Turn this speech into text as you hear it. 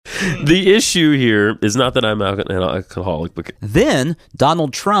The issue here is not that I'm an alcoholic. But Then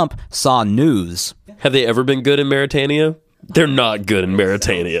Donald Trump saw news. have they ever been good in Mauritania? They're not good in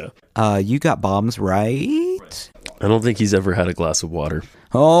Mauritania. You got bombs, right? I don't think he's ever had a glass of water.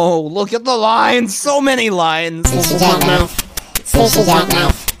 Oh, look at the lines. So many lines. Sushi jackknife. Sushi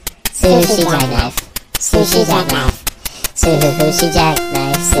jackknife. Sushi jackknife. Sushi jackknife. Sushi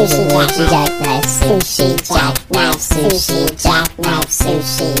jackknife. Sushi jackknife. Sushi jackknife. Sushi jackknife.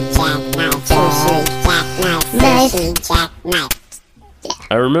 Sushi jackknife. Sushi jackknife.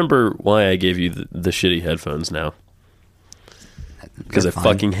 I remember why I gave you the shitty headphones now. Because I They're fine.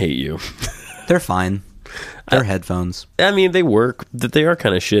 fucking hate you. They're fine. They're headphones. I mean, they work. They are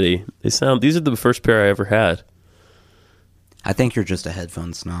kind of shitty. These are the first pair I ever had. I think you're just a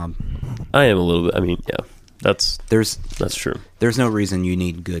headphone snob. I am a little bit. I mean, yeah, that's There's true. no reason you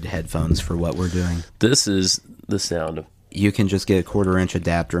need good headphones for what we're doing. This is the sound of You can just get a 1/4-inch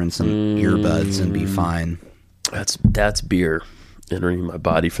adapter and some earbuds and be fine. that's beer entering my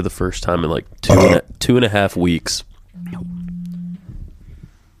body for the first time in like 2.5 weeks.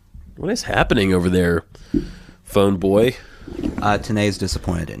 What is happening over there, phone boy? Tanae's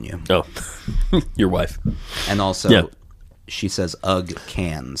disappointed in you. Oh, your wife. And also, Yeah. she says, ugh,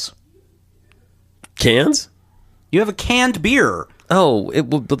 cans. Cans? You have a canned beer. Oh,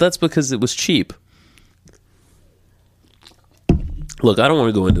 but that's because it was cheap. Look, I don't want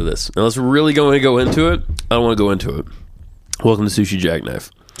to go into this. Unless we're really going to go into it, I don't want to go into it. Welcome to Sushi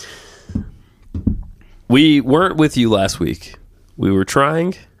Jackknife. We weren't with you last week. We were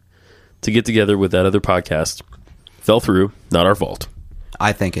trying to get together with that other podcast. Fell through. Not our fault.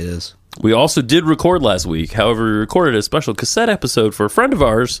 I think it is. We also did record last week. However, we recorded a special cassette episode for a friend of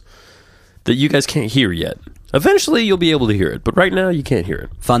ours that you guys can't hear yet. Eventually, you'll be able to hear it. But right now, you can't hear it.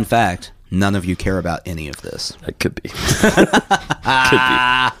 Fun fact, none of you care about any of this. That could be. Could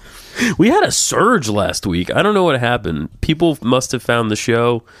be. We had a surge last week. I don't know what happened. People must have found the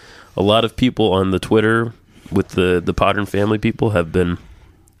show. A lot of people on the Twitter with the Podern family people have been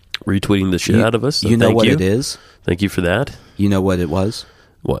retweeting the shit out of us. So you know thank what you. it is? Thank you for that. You know what it was?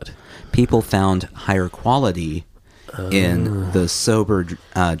 What? People found higher quality in the sober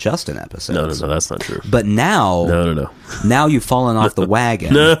Justin episodes. No, that's not true. But now, No. now you've fallen off the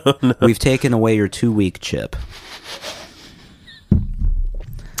wagon. No. We've taken away your 2-week chip.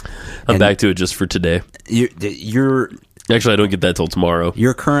 I'm back to it just for today. You're Actually, I don't get that till tomorrow.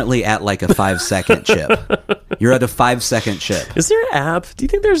 You're currently at like a 5-second chip. You're at a 5-second chip. Is there an app? Do you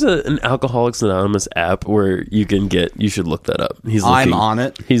think there's an Alcoholics Anonymous app where you can get? You should look that up. I'm on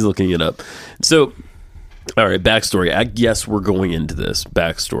it. He's looking it up. So, all right, backstory. I guess we're going into this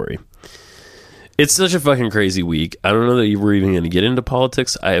backstory. It's such a fucking crazy week. I don't know that we're even going to get into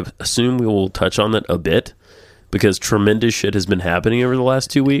politics. I assume we will touch on that a bit because tremendous shit has been happening over the last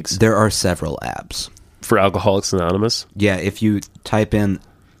 2 weeks There are several apps. for Alcoholics Anonymous. Yeah, if you type in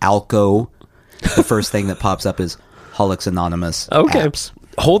Alco, the first thing that pops up is Holics Anonymous Okay. apps.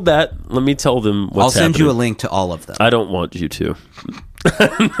 Hold that. Let me tell them what's I'll send you a happening. link to all of them. I don't want you to.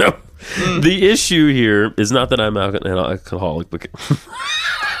 No. The issue here is not that I'm an alcoholic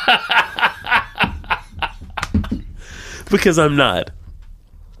because I'm not.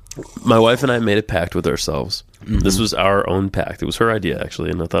 My wife and I made a pact with ourselves. Mm-hmm. This was our own pact. It was her idea,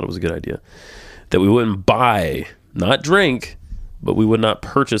 actually, and I thought it was a good idea. That we wouldn't buy, not drink, but we would not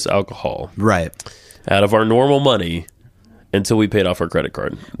purchase alcohol Right. out of our normal money until we paid off our credit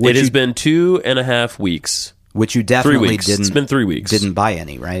card. It has been 2.5 weeks. Which you 3 definitely weeks. didn't. It's been 3 weeks. Didn't buy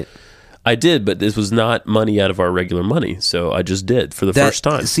any, right? I did, but this was not money out of our regular money, so I just did for the first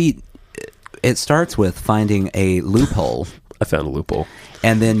time. See, it starts with finding a loophole, I found a loophole.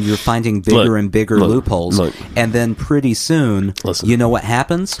 and then you're finding bigger and bigger loopholes, and then pretty soon, Listen. you know what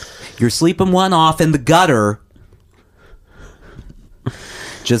happens? You're sleeping one off in the gutter,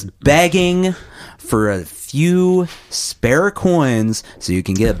 just begging for a few spare coins so you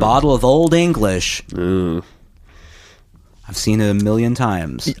can get a bottle of Old English. I've seen it a million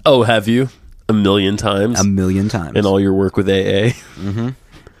times. Oh, have you? A million times? A million times. In all your work with AA? Mm-hmm.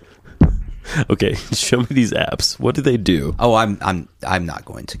 Okay, show me these apps. What do they do? Oh, I'm not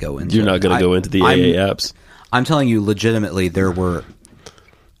going to go into. You're not going to go into the AA apps? I'm telling you, legitimately, there were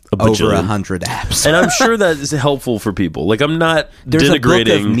A bajillion. over 100 apps. And I'm sure that is helpful for people. Like, I'm not There's a book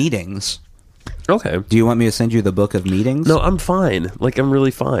denigrating. of meetings. Okay. Do you want me to send you the book of meetings? No, I'm fine. Like, I'm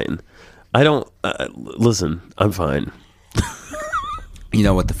really fine. I don't... listen, I'm fine. You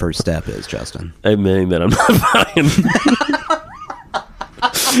know what the first step is, Justin. Admitting that I'm not fine.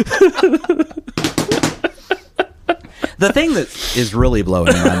 The thing that is really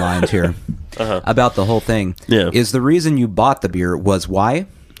blowing my mind here about the whole thing Yeah. is the reason you bought the beer was why?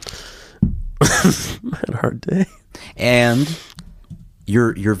 I had a hard day. And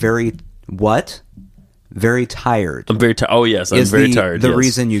you're very what? Very tired. I'm very tired. Oh, yes, I'm is very the, tired. The yes.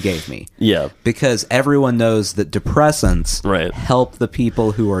 reason you gave me. Yeah. Because everyone knows that depressants Right. help the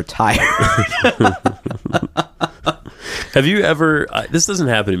people who are tired. Have you ever... this doesn't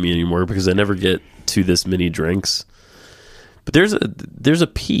happen to me anymore because I never get to this many drinks. But there's a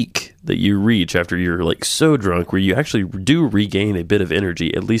peak that you reach after you're like so drunk where you actually do regain a bit of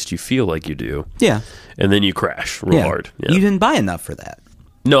energy. At least you feel like you do. Yeah. And then you crash real hard. Yeah. You didn't buy enough for that.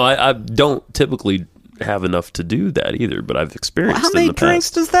 No, I don't typically have enough to do that either, but I've experienced How it in many the drinks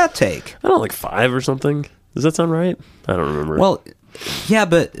past. does that take? I don't know, like 5 or something. Does that sound right? I don't remember. Well, yeah,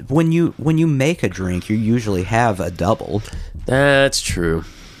 but when you make a drink, you usually have a double. That's true.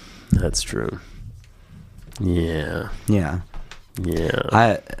 That's true. Yeah. Yeah.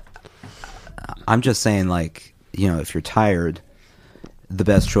 Yeah. I'm just saying, like, if you're tired, the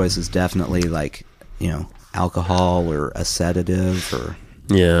best choice is definitely like, alcohol or a sedative or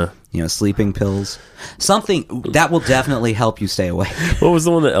Yeah. sleeping pills. Something that will definitely help you stay awake. What was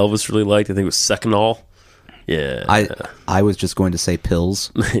the one that Elvis really liked? I think it was Seconal. Yeah. I was just going to say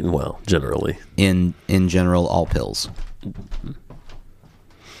pills. Well, generally. In general, all pills.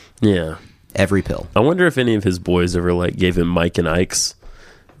 Yeah. Every pill. I wonder if any of his boys ever like gave him Mike and Ike's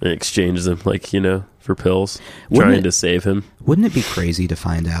and exchanged them for pills, trying to save him. Wouldn't it be crazy to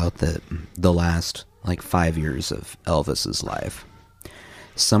find out that the last 5 years of Elvis's life,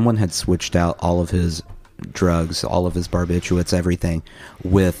 someone had switched out all of his drugs, all of his barbiturates, everything,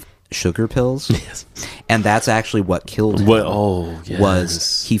 with sugar pills? Yes. And that's actually what killed him. Yes.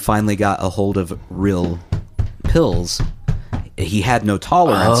 Was he finally got a hold of real pills. He had no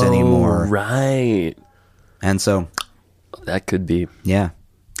tolerance anymore. Right. And so That could be. yeah.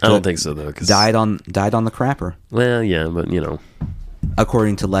 I don't think so though. 'Cause, Died on the crapper, well, yeah, but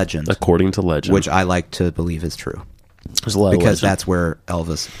according to legend, according to legend, which I like to believe is true. there's a lot Because of legend. that's where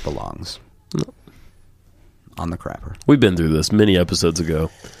Elvis belongs. On the crapper. We've been through this many episodes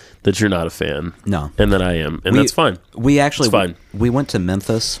ago. That you're not a fan. No. And that I am, and that's fine. We actually It's fine. we went to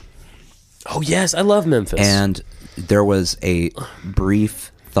Memphis, Oh yes, I love Memphis. and there was a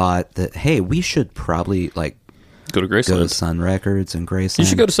brief thought that, hey, we should probably go to go to Graceland. Sun Records and Graceland. You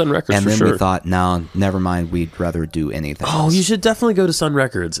should go to Sun Records and for then sure. we thought, no, never mind. We'd rather do anything. Oh, else. you should definitely go to Sun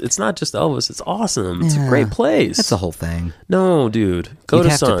Records. It's not just Elvis. It's awesome. It's a great place. That's the whole thing. No, dude. Go You'd to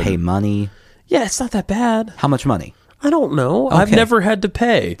have Sun. to pay money. Yeah, it's not that bad. How much money? I don't know. I've Okay. never had to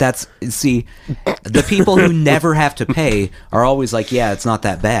pay. See, the people who never have to pay are always like, yeah, it's not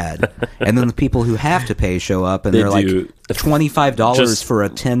that bad. And then the people who have to pay show up and They they're like, do. $25 Just- for a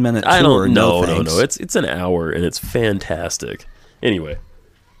 10-minute tour. I don't know. No, No. It's an hour and it's fantastic. Anyway,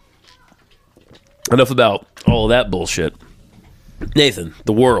 enough about all of that bullshit. Nathan,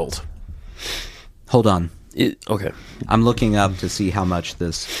 the world. Hold on. Okay. I'm looking up to see how much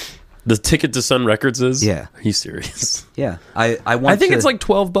this. The ticket to Sun Records is? Yeah. Are you serious? Yeah, I want. I think to, it's like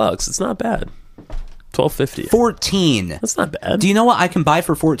 $12. It's not bad. $12.50. 14. That's not bad. Do you know what I can buy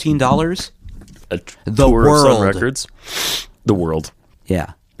for $14? The world. Of Sun Records. The world.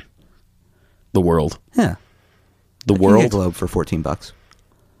 Yeah, The world. yeah. The I can get a world. globe for $14.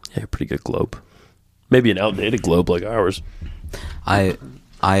 Yeah, pretty good globe. Maybe an outdated globe like ours. Yeah,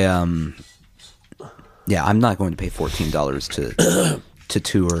 I'm not going to pay $14 to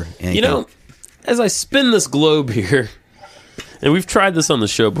tour. Anything. You know, as I spin this globe here, and we've tried this on the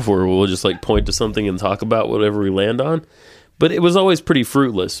show before, we'll just like point to something and talk about whatever we land on, but it was always pretty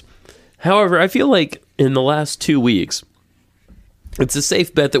fruitless. However, I feel like in the last 2 weeks, it's a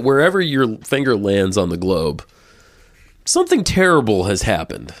safe bet that wherever your finger lands on the globe, something terrible has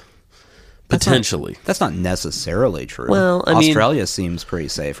happened. Potentially. That's not necessarily true. Well, I mean- Australia seems pretty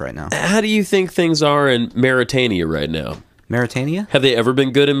safe right now. How do you think things are in Mauritania right now? Mauritania? Have they ever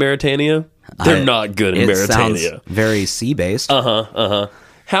been good in Mauritania? They're not good in It sounds Mauritania. very sea-based. How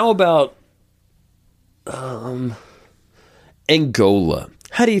about Angola?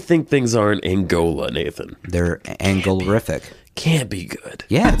 How do you think things are in Angola, Nathan? They're angolrific. Can't be good.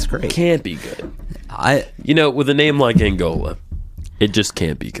 Yeah, it's great. Can't be good. I With a name like Angola, it just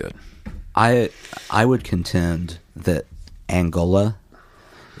can't be good. would contend that Angola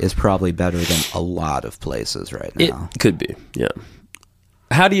is probably better than a lot of places right It now. could be, yeah.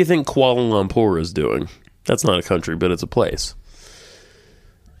 How do you think Kuala Lumpur is doing? That's not a country, but it's a place.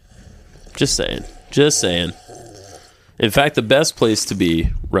 Just saying. Just saying. In fact, the best place to be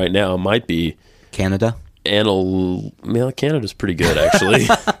right now might be Canada? Canada's pretty good, actually.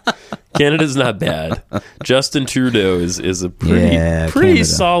 Canada's not bad. Justin Trudeau is a pretty Canada.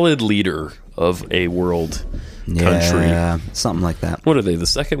 solid leader of a world country. Yeah, something like that. What are they? The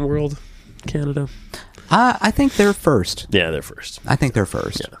second world? Canada? I think they're first. Yeah, they're first. I think they're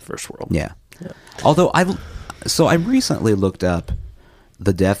first. Yeah, first world. Yeah. Although I recently looked up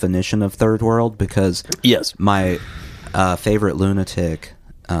the definition of third world because Yes. my favorite lunatic,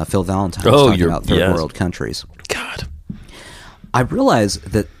 Phil Valentine, was Oh, talking you're- about third yes. world countries. God. I realize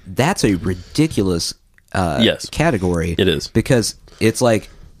that that's a ridiculous Yes. category. It is. Because it's like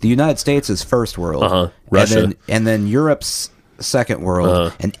the United States is first world, Russia. and then Europe's second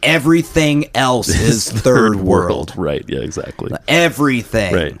world, and everything else is third world. Right. Yeah, exactly.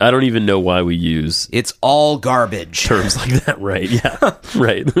 Everything. Right. I don't even know why we use It's all garbage. terms like that. Right. Yeah.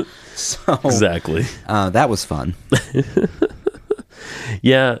 Right. So, Exactly. that was fun.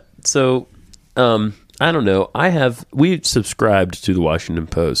 Yeah. So, I don't know. We subscribed to the Washington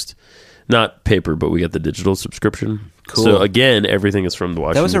Post, not paper, but we got the digital subscription. Cool. So again, everything is from the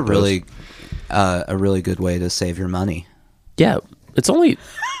Washington That was Post. a really good way to save your money. Yeah. It's only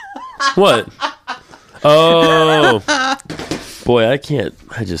what? Oh, boy, I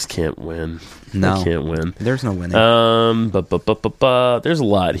just can't win. No. I can't win. There's no winning. There's a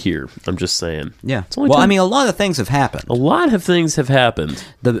lot here. I'm just saying. yeah. It's only Well, 10 I mean, a lot of things have happened. a lot of things have happened.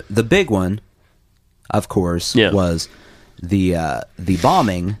 The big one, of course, Yeah. was the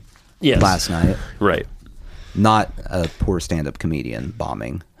bombing Yes. last night. Right. Not a poor stand-up comedian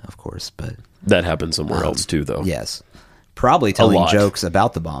bombing, of course, but That happened somewhere else too, though. yes, probably telling lot. jokes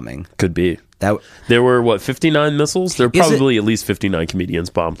about the bombing. Could be. That There were 59 missiles? There were Is it- probably at least 59 comedians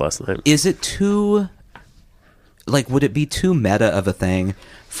bombed last night. is it too, like, would it be too meta of a thing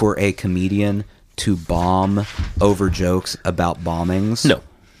for a comedian to bomb over jokes about bombings?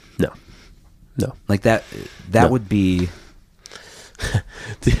 No. Like that would be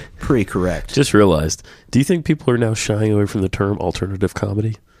pretty correct. Just realized. Do you think people are now shying away from the term alternative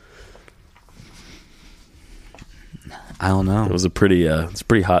comedy? I don't know. It was it's a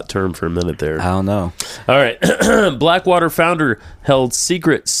pretty hot term for a minute there. I don't know. All right. Blackwater founder held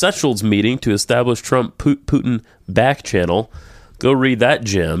secret Seychelles meeting to establish Trump Putin back channel. Go read that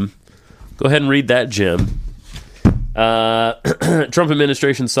gem. Go ahead and read that gem. Trump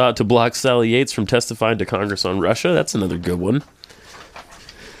administration sought to block Sally Yates from testifying to Congress on Russia. That's another good one.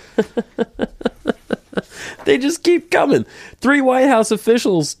 They just keep coming. 3 White House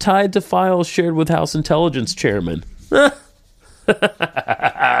officials tied to files shared with House Intelligence Chairman.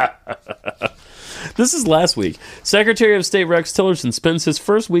 This is last week. Secretary of State Rex Tillerson spends his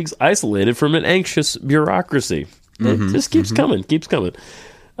first weeks isolated from an anxious bureaucracy. It just keeps coming, keeps coming.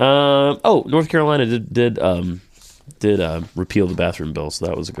 North Carolina did repeal the bathroom bill, so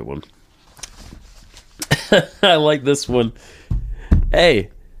that was a good one. I like this one. Hey,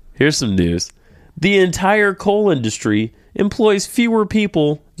 here's some news. The entire coal industry employs fewer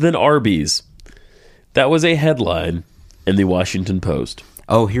people than Arby's. That was a headline in the Washington Post.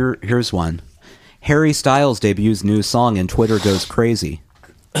 Oh, here's one. Harry Styles debuts new song and Twitter goes crazy.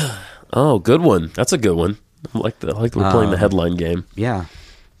 Oh, good one. That's a good one. I like that we're playing the headline game. Yeah.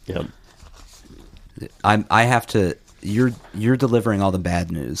 Yeah. I have to. You're delivering all the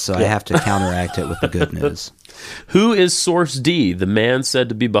bad news, so I have to counteract it with the good news. Who is Source D, the man said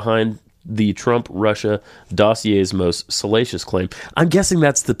to be behind the Trump-Russia dossier's most salacious claim? I'm guessing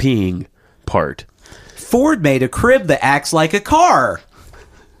that's the peeing part. Ford made a crib that acts like a car.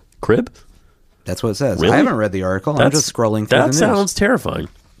 Crib? That's what it says. Really? I haven't read the article. I'm just scrolling through the That news. sounds terrifying.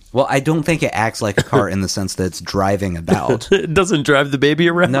 Well, I don't think it acts like a car in the sense that it's driving about. It doesn't drive the baby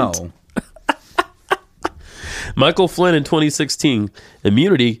around. No. Michael Flynn in 2016,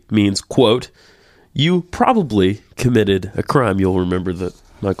 immunity means, quote, you probably committed a crime. You'll remember that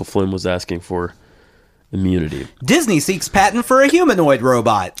Michael Flynn was asking for immunity. Disney seeks patent for a humanoid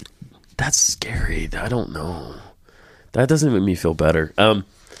robot. That's scary. I don't know. That doesn't make me feel better.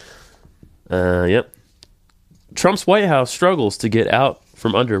 Yep. Trump's White House struggles to get out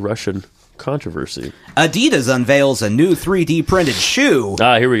from under Russian controversy. Adidas unveils a new 3D printed shoe.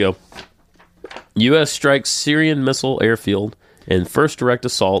 Here we go. U.S. strikes Syrian missile airfield in first direct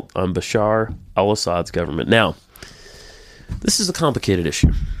assault on Bashar al-Assad's government. Now, this is a complicated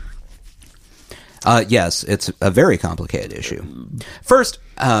issue. Yes, it's a very complicated issue. First,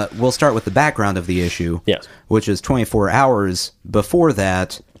 we'll start with the background of the issue, Yes. which is 24 hours before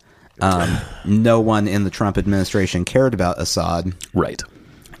that, no one in the Trump administration cared about Assad, Right.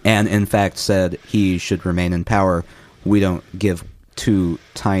 and in fact said he should remain in power. We don't give two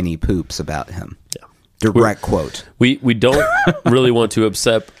tiny poops about him. Yeah. Direct quote. We don't really want to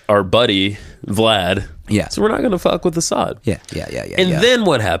upset our buddy, Vlad. Yeah. So we're not going to fuck with Assad. Yeah. And then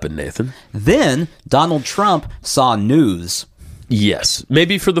what happened, Nathan? Then Donald Trump saw news. Yes.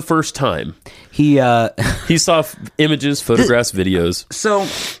 Maybe for the first time. He He saw images, photographs, videos. So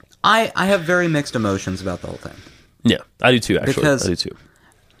I have very mixed emotions about the whole thing. Yeah, I do too. Actually, Because- I do too.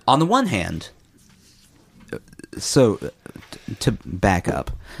 On the one hand, so to back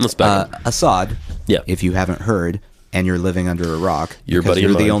up, Let's back up. Assad. Yeah. If you haven't heard, and you're living under a rock, Your because buddy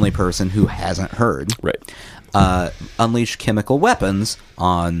you're of the mine. only person who hasn't heard. Right. Unleashed chemical weapons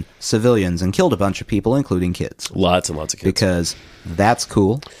on civilians and killed a bunch of people, including kids. Lots and lots of kids. Because that's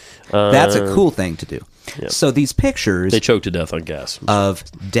cool. That's a cool thing to do. yeah. So these pictures They choked to death on gas. of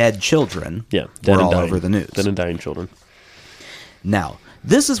dead children yeah, dead were and all dying. over the news. Dead and dying children. Now,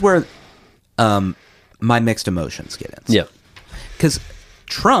 this is where my mixed emotions get in. Yeah. Because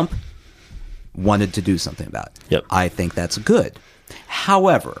Trump wanted to do something about it. Yep. I think that's good.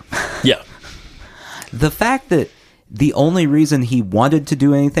 However, Yeah. the fact that the only reason he wanted to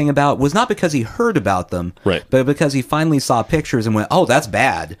do anything about it was not because he heard about them, Right. but because he finally saw pictures and went, "Oh, that's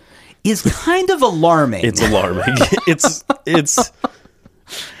bad," is kind of alarming. It's alarming. it's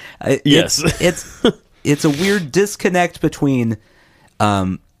yes. It's a weird disconnect between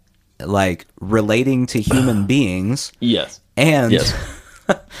like relating to human beings yes. and Yes.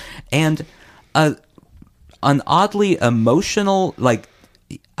 and an oddly emotional, like,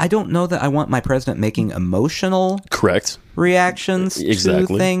 I don't know that I want my president making emotional Correct. reactions to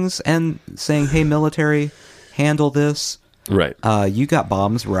Exactly. things and saying, "Hey, military, handle this. Right. You got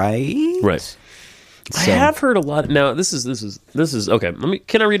bombs, right?" Right. I So- have heard a lot. Now this is okay.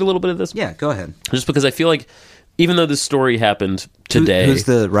 Can I read a little bit of this? Yeah, go ahead. Just because I feel like even though this story happened today, Who's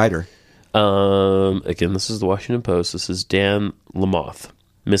the writer? again, this is the Washington Post. This is Dan Lamoth,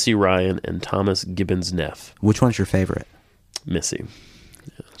 Missy Ryan, and Thomas Gibbons Neff. Which one's your favorite? Missy,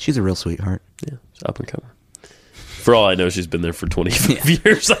 She's a real sweetheart. yeah, she's up and coming. For all I know, she's been there for 25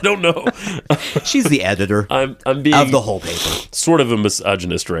 years. I don't know. She's the editor I'm being of the whole paper. sort of a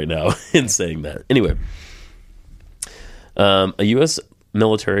misogynist right now in saying that. Anyway, a U.S.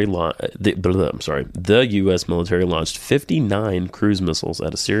 military the U.S. military launched 59 cruise missiles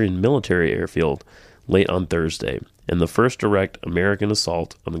at a Syrian military airfield late on Thursday, in the first direct American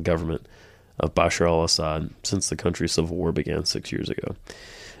assault on the government of Bashar al-Assad since the country's civil war began 6 years ago.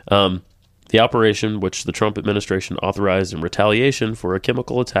 The operation, which the Trump administration authorized in retaliation for a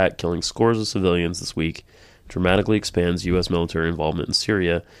chemical attack killing scores of civilians this week, dramatically expands U.S. military involvement in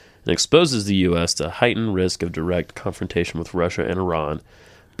Syria and exposes the U.S. to heightened risk of direct confrontation with Russia and Iran,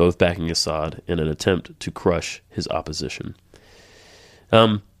 both backing Assad in an attempt to crush his opposition.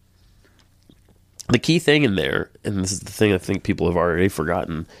 The key thing in there, and this is the thing I think people have already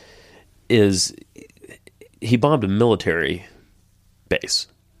forgotten, is he bombed a military base.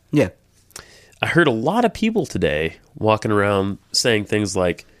 Yeah. I heard a lot of people today walking around saying things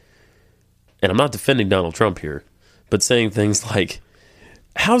like, and I'm not defending Donald Trump here, but saying things like,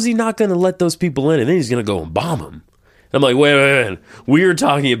 how's he not going to let those people in and then he's going to go and bomb them? I'm like, wait. We're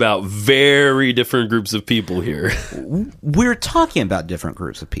talking about very different groups of people here. We're talking about different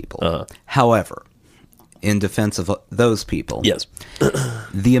groups of people. However, in defense of those people, Yes.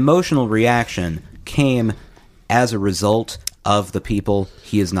 the emotional reaction came as a result of the people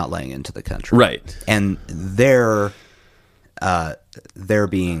he is not letting into the country. Right. And they're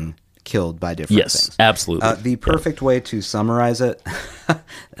being killed by different Yes, things. absolutely. The perfect way to summarize it,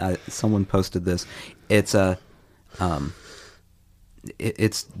 someone posted this. It's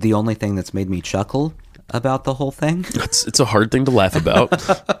it's the only thing that's made me chuckle about the whole thing. It's a hard thing to laugh about.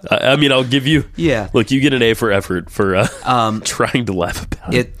 I mean, I'll give you... Yeah. Look, you get an A for effort for trying to laugh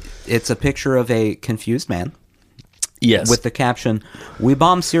about it. It's a picture of a confused man Yes. with the caption, "We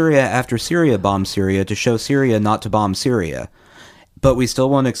bomb Syria after Syria bombed Syria to show Syria not to bomb Syria. But we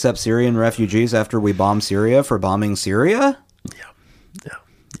still won't accept Syrian refugees after we bomb Syria for bombing Syria?" Yeah.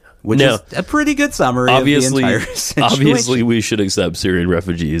 Which Now, is a pretty good summary obviously, of the entire situation. obviously, we should accept Syrian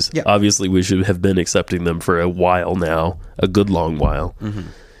refugees. Yeah. Obviously, we should have been accepting them for a while now, a good long while,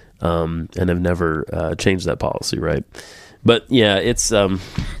 and have never changed that policy, right? But yeah, it's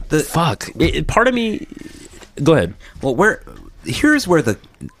fuck. Part of me. Go ahead. Well, here's where the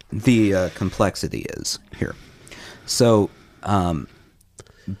complexity is here. So,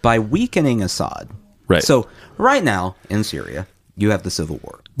 by weakening Assad, Right. So right now in Syria, you have the civil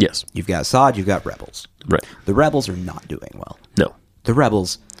war. Yes. You've got Assad, you've got rebels. Right. The rebels are not doing well. No. The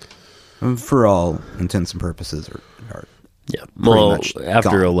rebels, for all intents and purposes, are Yeah. Well, much after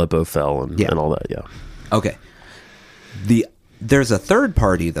gone. Aleppo fell and all that. Yeah. okay. There's a third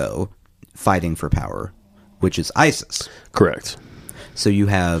party though fighting for power, which is ISIS. Correct. So you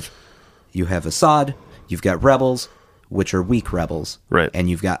have Assad, you've got rebels, which are weak rebels, Right. and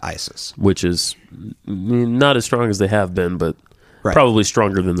you've got ISIS. Which is not as strong as they have been, but Right. probably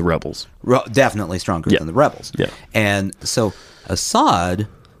stronger than the rebels. Definitely stronger Yeah. than the rebels. Yeah. And so Assad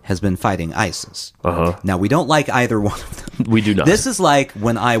has been fighting ISIS. Uh-huh. Now, we don't like either one of them. We do not. This is like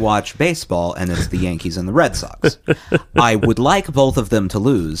when I watch baseball and it's the Yankees and the Red Sox. I would like both of them to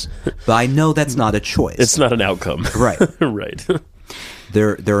lose, but I know that's not a choice. It's not an outcome. Right. Right.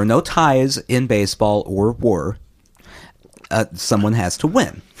 There are no ties in baseball or war. Someone has to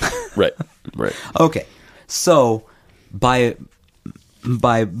win. Right. Right. Okay, so by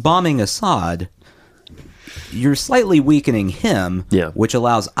bombing Assad, you're slightly weakening him, Yeah. which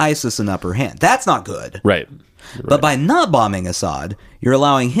allows ISIS an upper hand. That's not good. Right. But by not bombing Assad, you're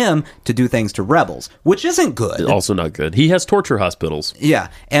allowing him to do things to rebels, which isn't good. Also not good. He has torture hospitals. Yeah,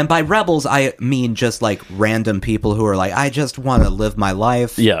 and by rebels, I mean just like random people who are like, I just want to live my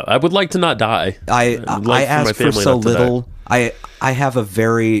life. Yeah, I would like to not die. I would like ask my for family so not to die. little. I have a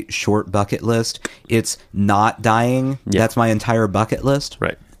very short bucket list. It's not dying. Yeah. That's my entire bucket list.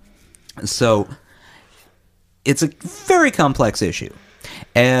 Right. So it's a very complex issue.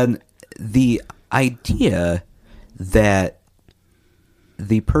 And the idea that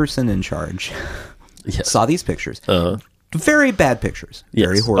the person in charge Yes. saw these pictures, Uh-huh. very bad pictures, Yes.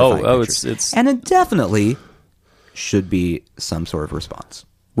 very horrifying Oh, pictures. it's- and it definitely should be some sort of response.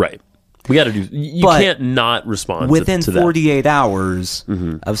 Right. We got to do. You But can't not respond Within to that. 48 hours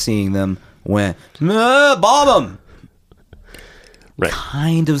Mm-hmm. of seeing them, went, bomb them! Right.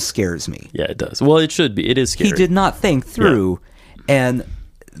 Kind of scares me. Yeah, it does. Well, it should be. It is scary. He did not think through, and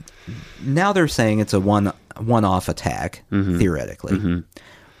now they're saying it's a one-off attack, Mm-hmm. theoretically,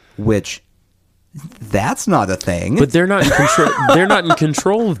 which that's not a thing. But they're not in control. They're not in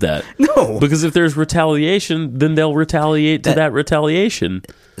control of that. No. Because if there's retaliation, then they'll retaliate to that retaliation.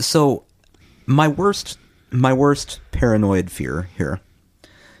 So my worst paranoid fear here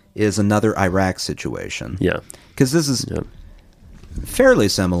is another Iraq situation. Yeah. Because this is Yeah. fairly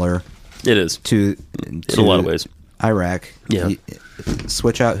similar It is. to In a lot of ways. Iraq. Yeah. You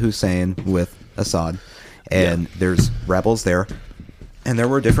switch out Hussein with Assad, and there's rebels there, and there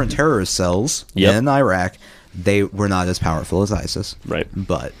were different terrorist cells Yep. in Iraq. They were not as powerful as ISIS, Right.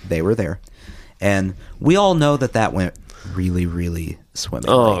 But they were there, and we all know that went really, really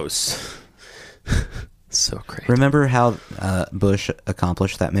swimmingly. Oh, so great. Remember how Bush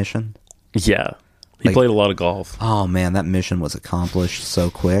accomplished that mission? Yeah. He Like- played a lot of golf. Oh man, that mission was accomplished so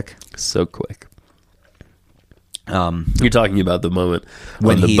quick. So quick. You're talking about the moment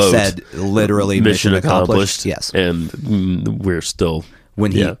When on the he boat, said literally mission accomplished. Yes. And we're still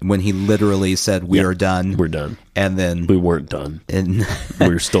When he literally said we are done. We're done. And then We weren't done. and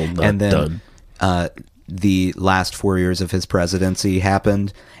We're still not and then, done. The last 4 years of his presidency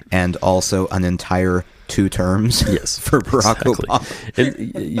happened, and also an entire 2 terms Yes, for Barack exactly.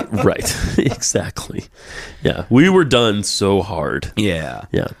 Obama. And, right, exactly. Yeah, we were done so hard. Yeah.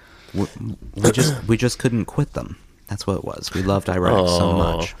 Yeah. We just couldn't quit them. That's what it was. We loved Iraq so Oh.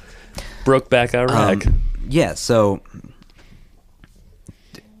 much. Broke back Iraq. Yeah, so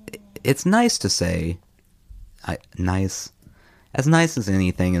it's nice to say, as nice as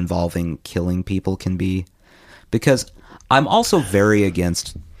anything involving killing people can be, because I'm also very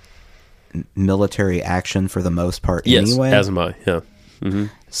against military action for the most part Yes, anyway. as am I. Yeah.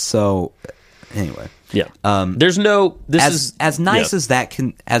 So anyway, Yeah. There's no. This as nice yeah. as that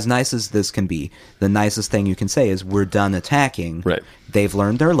can, as nice as this can be, the nicest thing you can say is we're done attacking. Right. They've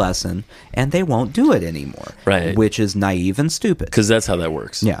learned their lesson and they won't do it anymore. Right. Which is naive and stupid. Because that's how that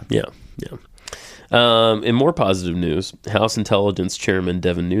works. Yeah. Yeah. Yeah. In more positive news, House Intelligence Chairman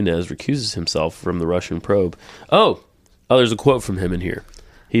Devin Nunes recuses himself from the Russian probe. Oh, there's a quote from him in here.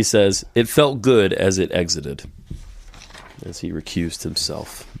 He says, "It felt good as it exited," as he recused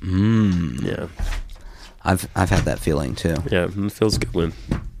himself. Yeah. I've had that feeling too. Yeah, it feels good when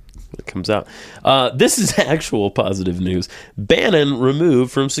it comes out. This is actual positive news. Bannon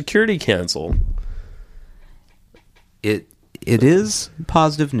removed from Security Council. It is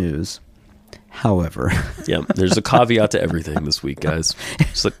positive news. However, Yeah, there's a caveat to everything this week, guys.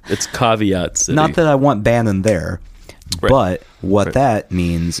 It's caveat city. not that I want Bannon there, Right. but what Right. that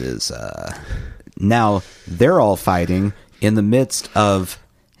means is now they're all fighting in the midst of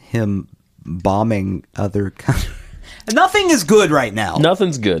him bombing other countries. Nothing is good right now.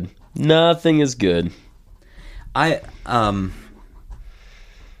 Nothing's good. Nothing is good. I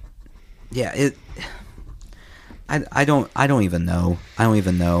don't even know. I don't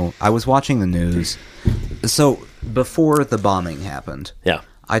even know. I was watching the news. So before the bombing happened, Yeah.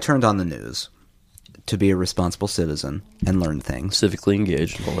 I turned on the news to be a responsible citizen and learn things. Civically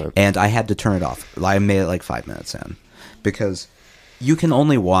engaged and all that. And I had to turn it off. I made it like 5 minutes in because you can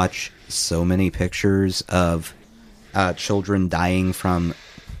only watch so many pictures of children dying from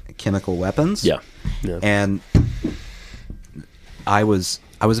chemical weapons. Yeah. Yeah. And I was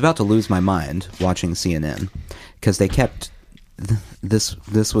I was about to lose my mind watching CNN because they kept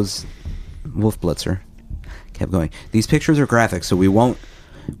this was Wolf Blitzer kept going. These pictures are graphic, so we won't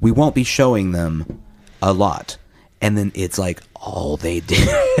be showing them a lot. And then it's like, oh, they did.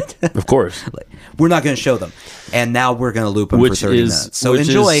 Of course. Like, we're not going to show them. And now we're going to loop them for 30 minutes. So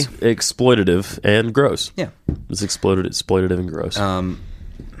enjoy. Is exploitative and gross. Yeah. It's exploitative and gross.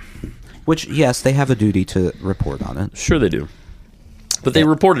 Which, yes, they have a duty to report on it. Sure they do. But they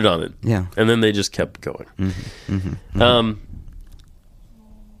reported on it. Yeah. And then they just kept going.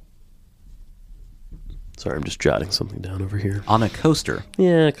 Sorry, I'm just jotting something down over here. On a coaster.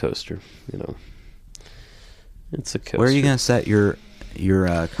 Yeah, a coaster. You know. It's a coaster. Where are you going to set your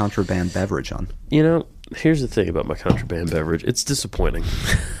contraband beverage on? You know, here's the thing about my contraband beverage. It's disappointing.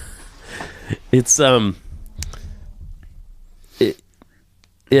 It's it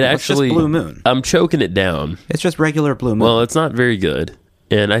actually just Blue Moon. I'm choking it down. It's just regular Blue Moon. Well, it's not very good,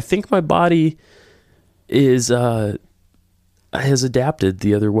 and I think my body is has adapted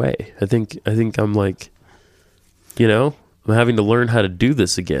the other way. I think I'm like, you know, I'm having to learn how to do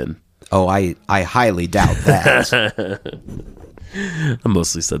this again. Oh, I highly doubt that. I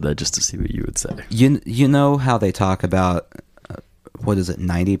mostly said that just to see what you would say. You know how they talk about what is it?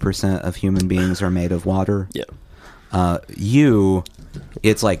 90% of human beings are made of water. Yeah.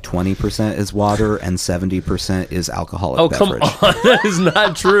 It's like 20% is water and 70% is alcoholic beverage. Come on. That is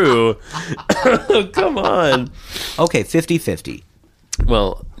not true. Come on. Okay, 50-50.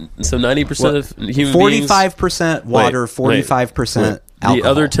 Well, so 90% of human 45% water, 45% alcohol. The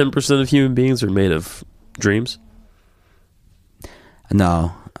other 10% of human beings are made of dreams?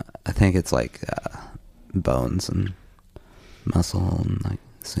 No, I think it's like bones and muscle and like.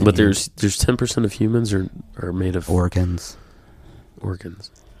 But there's 10% of humans are made of organs. Organs.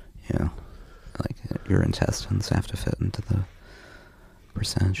 Yeah, like your intestines have to fit into the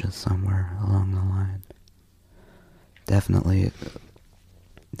percentages somewhere along the line. Definitely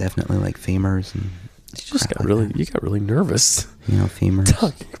like femurs and. You got really nervous. You know, femurs.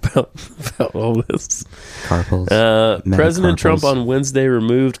 Talking about all this. Carpals. President Trump on Wednesday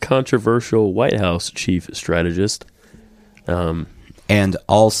removed controversial White House chief strategist. And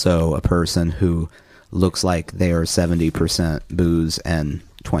also a person who looks like they are 70% booze and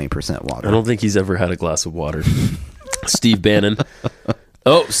 20% water. I don't think he's ever had a glass of water. Steve Bannon.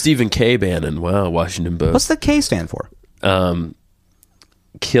 Oh, Stephen K. Bannon. Wow, Washington Post. What's the K stand for?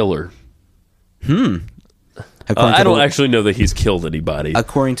 Killer. I don't actually know that he's killed anybody.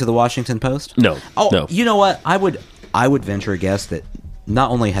 According to the Washington Post? No. Oh, no. You know what? I would venture a guess that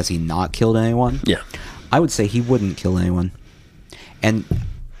not only has he not killed anyone, yeah, I would say he wouldn't kill anyone. And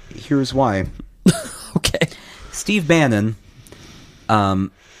here's why. Okay. Steve Bannon,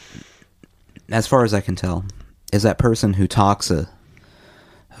 as far as I can tell, is that person who talks a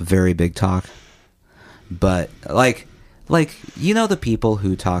very big talk. But like you know the people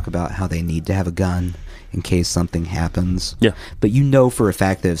who talk about how they need to have a gun in case something happens. Yeah. But you know for a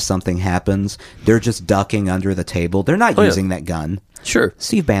fact that if something happens, they're just ducking under the table. They're not using that gun. Sure.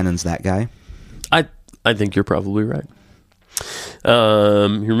 Steve Bannon's that guy. I think you're probably right. He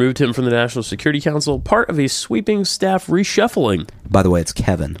removed him from the National Security Council, part of a sweeping staff reshuffling. By the way, it's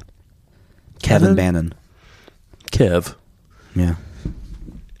Kevin. Kevin Bannon. Kev. Yeah.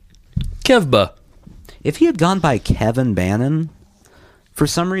 Kevba. If he had gone by Kevin Bannon, for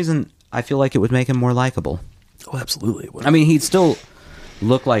some reason, I feel like it would make him more likable. Oh, absolutely. I mean, he'd still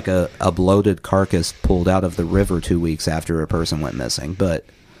look like a bloated carcass pulled out of the river 2 weeks after a person went missing, but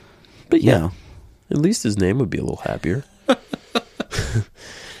yeah, you know. At least his name would be a little happier.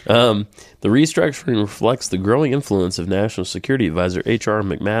 The restructuring reflects the growing influence of National Security Advisor H.R.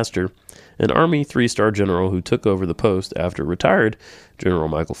 McMaster, an Army 3-star general who took over the post after retired General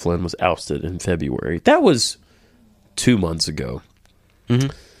Michael Flynn was ousted in February. That was 2 months ago.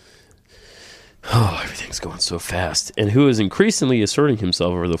 Mm-hmm. Oh, everything's going so fast. And who is increasingly asserting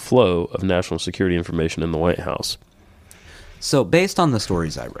himself over the flow of national security information in the White House. So, based on the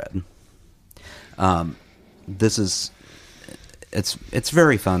stories I read, it's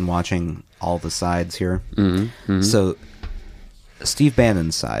very fun watching all the sides here. Mm-hmm, mm-hmm. So, Steve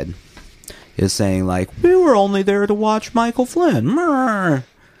Bannon's side is saying, like, we were only there to watch Michael Flynn.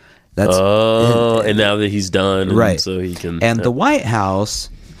 That's and now that he's done, right? So he can. And the White House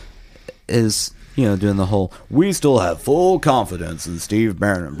is, you know, doing the whole, we still have full confidence in Steve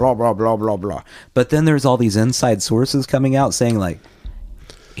Bannon, blah, blah, blah, blah, blah. But then there's all these inside sources coming out saying, like,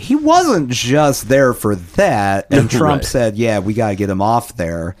 he wasn't just there for that. And Trump said, yeah, we got to get him off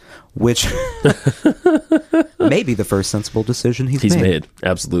there, which may be the first sensible decision he's made.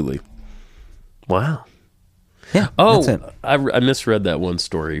 Absolutely. Wow. Yeah. Oh, that's it. I misread that one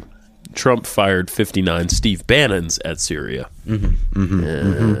story. Trump fired 59 Steve Bannons at Syria. In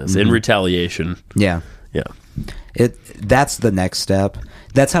retaliation. Yeah. Yeah. That's the next step.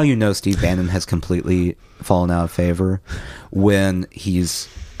 That's how you know Steve Bannon has completely fallen out of favor, when he's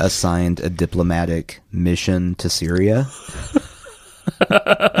assigned a diplomatic mission to Syria.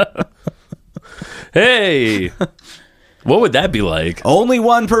 Hey, what would that be like? Only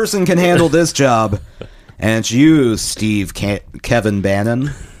one person can handle this job, and it's you, Steve Kevin Bannon.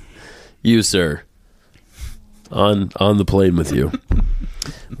 You, sir. On the plane with you.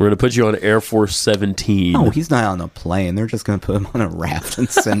 We're going to put you on Air Force 17. Oh, he's not on a plane. They're just going to put him on a raft and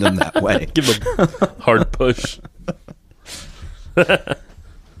send him that way. Give him a hard push.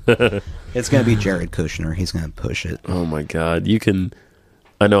 It's going to be Jared Kushner. He's going to push it. Oh, my God. You can...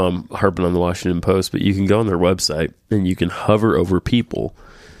 I know I'm harping on the Washington Post, but you can go on their website and you can hover over people.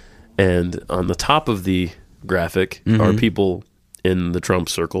 And on the top of the graphic are people in the Trump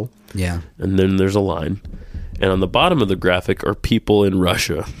circle. Yeah. And then there's a line. And on the bottom of the graphic are people in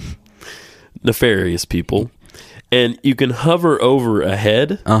Russia. Nefarious people. And you can hover over a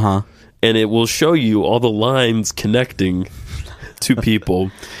head. Uh-huh. And it will show you all the lines connecting to people.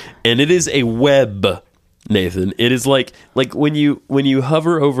 And it is a web, Nathan. It is like when you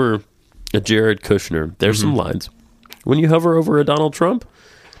hover over a Jared Kushner, there's some lines. When you hover over a Donald Trump,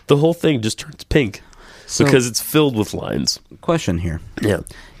 the whole thing just turns pink because it's filled with lines. Question here. Yeah.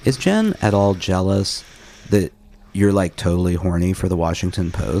 Is Jen at all jealous that you're like totally horny for the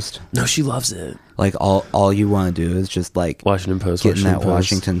Washington Post? No, she loves it. Like all you want to do is just like Washington Post. get in that Post.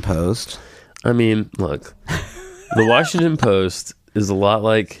 Washington Post. I mean, look, the Washington Post is a lot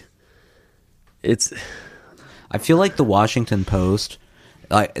like it's. I feel like the Washington Post,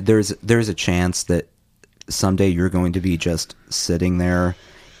 there's a chance that someday you're going to be just sitting there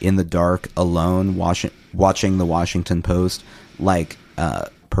in the dark alone watching the Washington Post like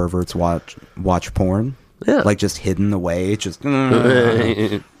perverts watch porn. Yeah. Like just hidden away, just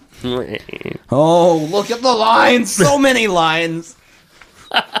oh, look at the lines, so many lines.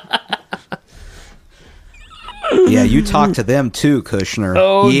 Yeah, you talk to them too, Kushner.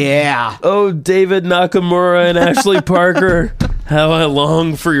 Oh, yeah. Oh, David Nakamura and Ashley Parker, how I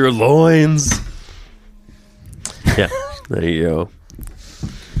long for your loins. Yeah, there you go.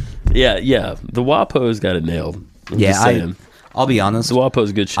 Yeah. The WAPO's got it nailed. I'm just saying. I'll be honest. The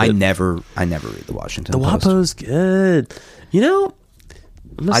WAPO's good shit. I never read the Washington Post. The WAPO's good. You know,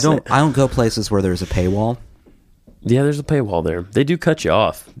 I don't go places where there's a paywall. Yeah, there's a paywall there. They do cut you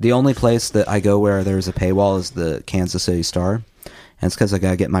off. The only place that I go where there's a paywall is the Kansas City Star, and it's because I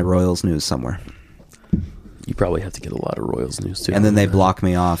gotta get my Royals news somewhere. You probably have to get a lot of Royals news too. And then they block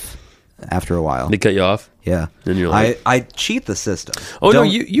me off after a while. They cut you off. Yeah. Then you're like, I cheat the system. Oh, don't,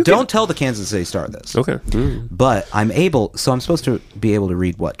 no, you don't can... tell the Kansas City Star this. Okay. Mm. But I'm supposed to be able to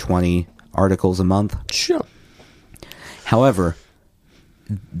read 20 articles a month. Sure. However,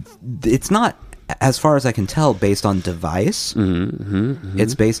 it's not, as far as I can tell, based on device.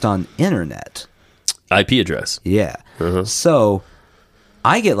 It's based on internet. IP address. Yeah. So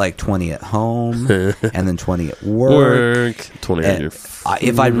I get like 20 at home and then 20 at work. 20 And on your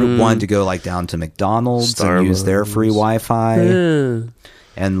if I wanted to go like down to McDonald's and use their free Wi-Fi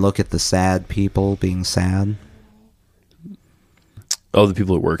and look at the sad people being sad. Oh, the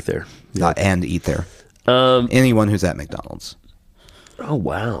people that work there. And eat there. Anyone who's at McDonald's. Oh,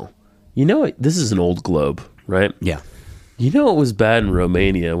 wow. You know what? This is an old globe, right? Yeah. You know what was bad in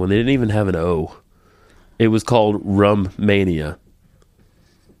Romania when they didn't even have an O? It was called Rum Mania.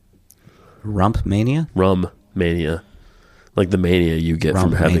 Rump mania? Rum Mania. Like the mania you get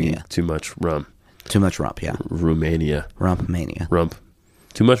from having too much rum. Too much rump, yeah. Romania. Rump mania. Rump.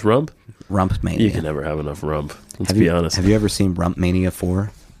 Too much rump? Rump mania. You can never have enough rump. Let's be honest. Have you ever seen Rump Mania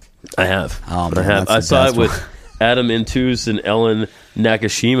 4? I have. Oh, man, I have. I saw it with Adam Intus and Ellen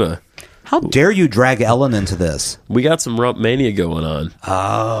Nakashima. How dare you drag Ellen into this? We got some rump mania going on.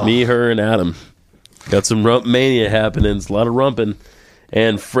 Oh. Me, her, and Adam. Got some rump mania happening. It's a lot of rumping.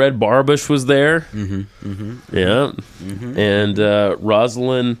 And Fred Barbush was there. Yeah. And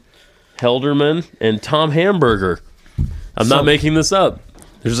Rosalind Helderman and Tom Hamburger. I'm not making this up.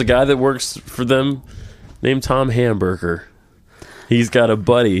 There's a guy that works for them named Tom Hamburger. He's got a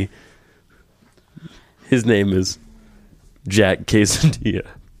buddy. His name is Jack Quesadilla.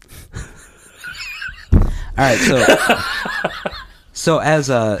 All right, so as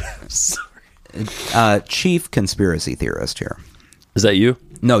a chief conspiracy theorist here. Is that you?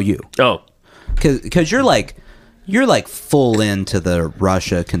 No, you. Oh. Because you're like full into the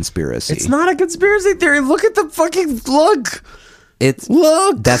Russia conspiracy. It's not a conspiracy theory. Look at the fucking look.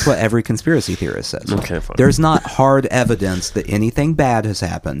 That's what every conspiracy theorist says. Okay, fine. There's not hard evidence that anything bad has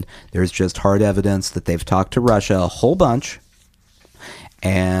happened. There's just hard evidence that they've talked to Russia a whole bunch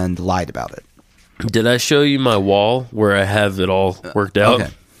and lied about it. Did I show you my wall where I have it all worked out?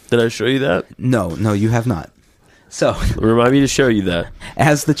 okay. Did I show you that? No, you have not. So, Remind me to show you that.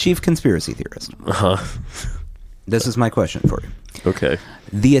 as the chief conspiracy theorist, this is my question for you. Okay.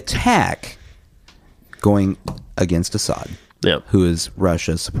 The attack going against Assad, Yeah. who is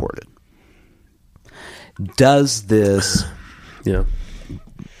Russia supported, does this Yeah.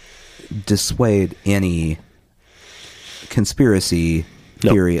 dissuade any conspiracy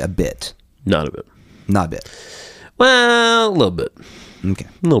No. theory a bit? Not a bit. Not a bit. Well, a little bit. Okay.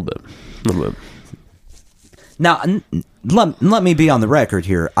 A little bit. A little bit. Now, let me be on the record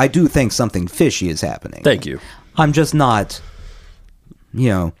here. I do think something fishy is happening. Thank you. I'm just not,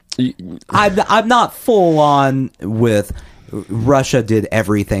 I'm not full on with Russia did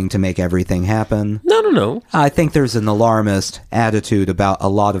everything to make everything happen. No. I think there's an alarmist attitude about a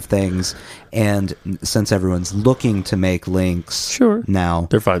lot of things, and since everyone's looking to make links Sure. now,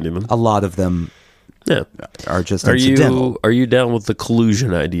 They're finding them. a lot of them Yeah. are just Are incidental. you down with the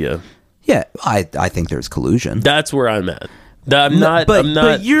collusion idea? Yeah, I think there's collusion. That's where I'm at. I'm not. But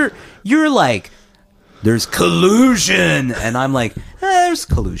you're like, there's collusion, and I'm like, there's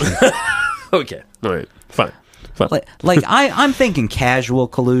collusion. Okay. All right. Fine. I'm thinking casual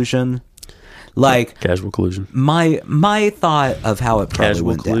collusion. Like Casual collusion. my thought of how it probably Casual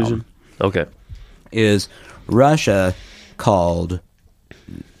went collusion. down Okay. is Russia called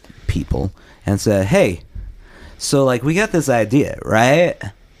people and said, "Hey, so like we got this idea, right?"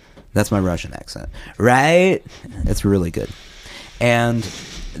 That's my Russian accent, right? It's really good. And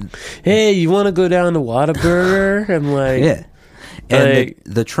Hey, you want to go down to Whataburger and like? yeah, and Like-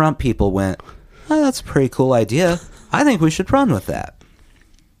 the Trump people went, "Oh, that's a pretty cool idea. I think we should run with that."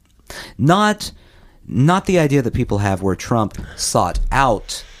 Not the idea that people have where Trump sought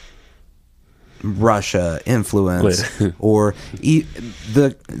out Russia influence, Wait. or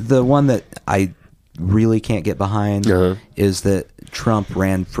the one that I really can't get behind Uh-huh. is that Trump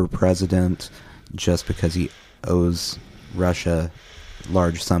ran for president just because he owes Russia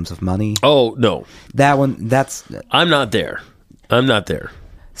large sums of money. Oh no, That one, that's I'm not there. I'm not there.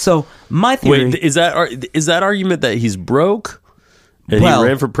 so my theory. Wait, is that argument that he's broke and Well- he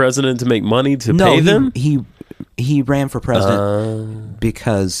ran for president to make money to No, pay them? he ran for president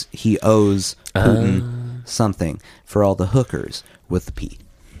because he owes Putin something for all the hookers with the P.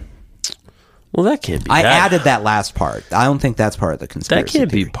 Well, that can't be. I that, added that last part. I don't think that's part of the conspiracy. That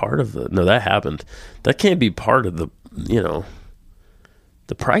can't be theory. part of the. No, that happened. That can't be part of the.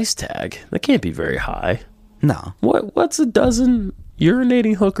 The price tag. That can't be very high. No. What's a dozen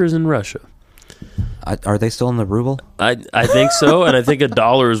urinating hookers in Russia? Are they still in the ruble? I think so, and I think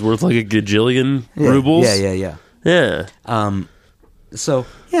 $1 is worth like a gajillion rubles. Yeah. Yeah. So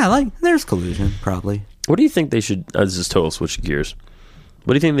yeah, like there's collusion probably. What do you think they should? This is total switch of gears.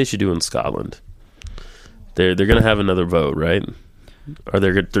 What do you think they should do in Scotland? They're going to have another vote, right?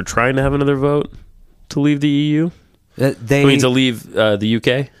 They're trying to have another vote to leave the EU? To leave the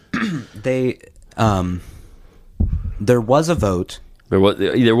UK? There was a vote. There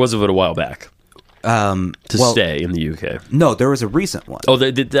was a vote a while back to stay in the UK. No, there was a recent one. Oh,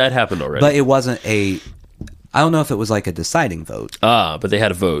 that happened already. But it wasn't I don't know if it was like a deciding vote, but they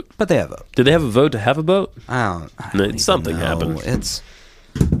had a vote. but they have a vote. Did they have a vote to have a vote? I don't even Something know. happened. It's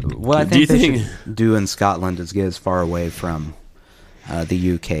what I Do you think they think- should do in Scotland is get as far away from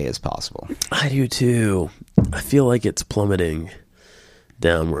the UK as possible. I do too. I feel like it's plummeting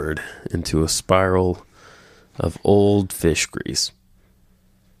downward into a spiral of old fish grease.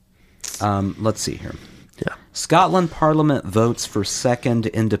 Let's see here. Yeah. Scotland Parliament votes for second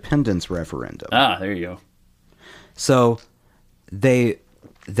independence referendum. There you go. So they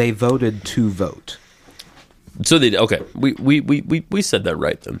voted to vote. So we said that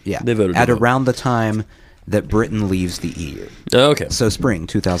right then. Yeah. They voted at to vote. around the time that Britain leaves the EU. Okay. So spring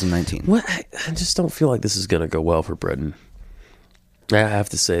 2019. What? I just don't feel like this is going to go well for Britain. I have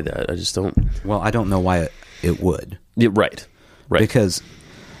to say that. I just don't. Well, I don't know why it would. Yeah, right. Because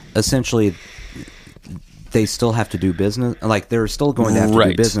essentially they still have to do business. Like they're still going to have to Right.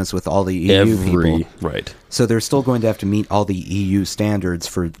 do business with all the EU people. Right. So they're still going to have to meet all the EU standards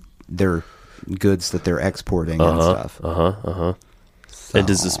for their goods that they're exporting and stuff. And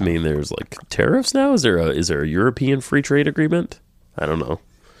does this mean there's like tariffs now? Is there a European free trade agreement? I don't know.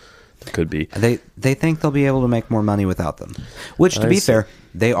 It could be. They think they'll be able to make more money without them. Which, to I be see. fair,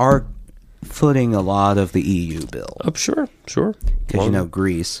 they are footing a lot of the EU bill. Oh, sure. Because,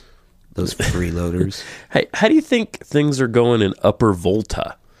 Greece Those freeloaders. Hey, how do you think things are going in Upper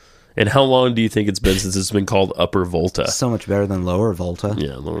Volta? And how long do you think it's been since it's been called Upper Volta? So much better than Lower Volta.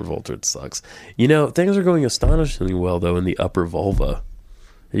 Yeah, Lower Volta, it sucks. You know, things are going astonishingly well, though, in the Upper Volva.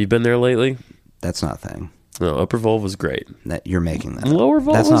 Have you been there lately? That's not a thing. No, Upper Volva's great. That you're making that. Lower up.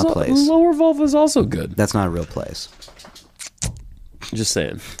 Volva's That's not a place. Lower Volva's also good. That's not a real place. Just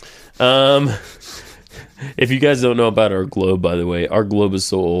saying. If you guys don't know about our globe, by the way, our globe is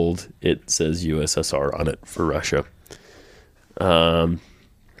so old, it says USSR on it for Russia.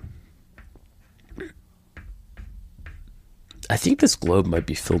 I think this globe might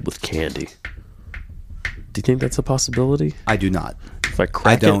be filled with candy. Do you think that's a possibility? I do not. If I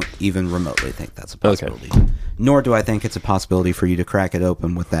crack I don't it? even remotely think that's a possibility. Nor do I think it's a possibility for you to crack it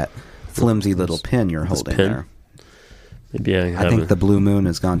open with that flimsy little pin you're holding pin? there. Maybe I I have think the blue moon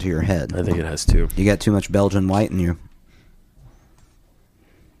has gone to your head. I think it has too. You got too much Belgian white in you.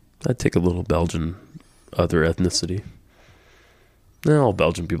 I'd take a little Belgian other ethnicity. No, all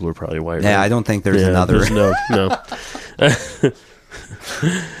Belgian people are probably white. Yeah, right? I don't think there's another. There's no.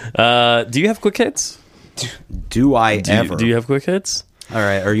 Do you have quick hits? Do I ever? Do you have quick hits? All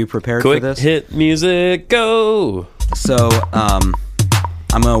right, are you prepared Quick for this? hit music, go! So, I'm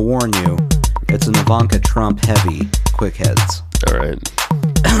going to warn you. It's an Ivanka Trump heavy quick hits. All right.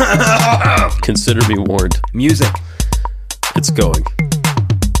 Consider me warned. Music. It's going.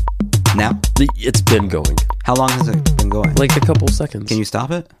 Now? It's been going. How long has it been going? Like a couple seconds. Can you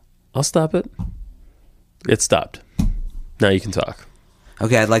stop it? I'll stop it. It stopped. Now you can talk.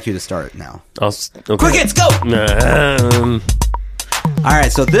 Okay, I'd like you to start now. Okay. Quick hits, go! All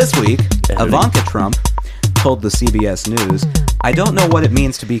right, so this week, Ivanka Trump told the CBS News, "I don't know what it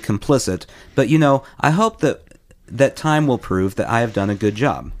means to be complicit, but, you know, I hope that time will prove that I have done a good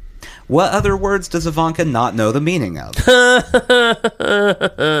job." What other words does Ivanka not know the meaning of?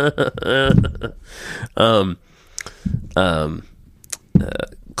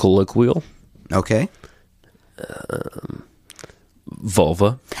 Colloquial. Okay.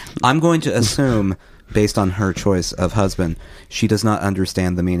 Vulva. I'm going to assume, based on her choice of husband, she does not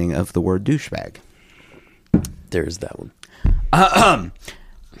understand the meaning of the word douchebag. There's that one.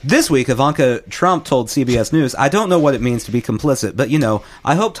 This week, Ivanka Trump told CBS News, "I don't know what it means to be complicit, but, you know,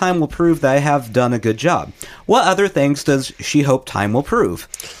 I hope time will prove that I have done a good job." What other things does she hope time will prove?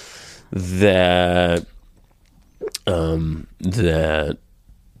 That the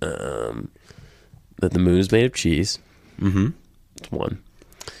moon is made of cheese. Mm-hmm. It's one.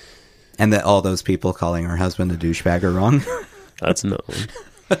 And that all those people calling her husband a douchebag are wrong? That's no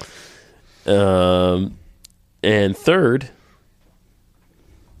one. And third,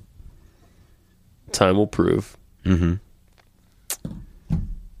 time will prove. Mm-hmm.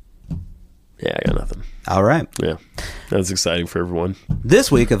 Yeah, I got nothing. All right. Yeah, that's exciting for everyone.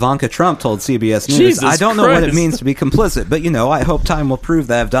 This week, Ivanka Trump told CBS News, Jesus "I don't know what it Christ. means to be complicit, but, you know, I hope time will prove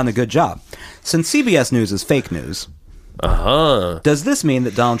that I've done a good job." Since CBS News is fake news, does this mean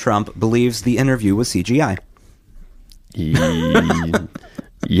that Donald Trump believes the interview was CGI?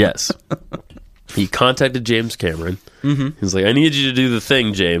 Yes. He contacted James Cameron. Mm-hmm. He's like, "I need you to do the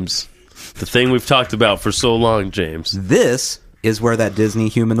thing, James. The thing we've talked about for so long, James." This is where that Disney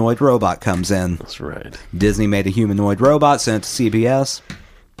humanoid robot comes in. That's right. Disney made a humanoid robot, sent it to CBS.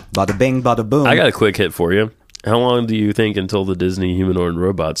 Bada bing, bada boom. I got a quick hit for you. How long do you think until the Disney humanoid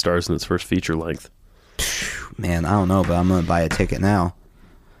robot stars in its first feature length? Man, I don't know, but I'm going to buy a ticket now.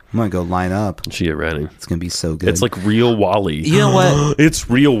 I'm going to go line up. She get ready. It's going to be so good. It's like real Wally. You know what? It's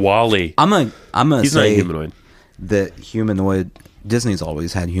real Wally. I'm gonna He's not say humanoid. that humanoid... Disney's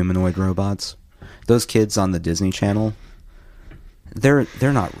always had humanoid robots. Those kids on the Disney Channel, they're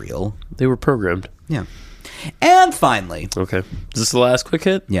not real. They were programmed. Yeah. And finally... Okay. Is this the last quick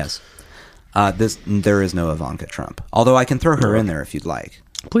hit? Yes. There is no Ivanka Trump. Although I can throw her in there if you'd like.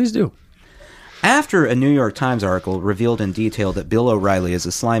 Please do. After a New York Times article revealed in detail that Bill O'Reilly is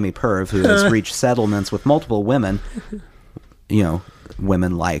a slimy perv who has reached settlements with multiple women, you know,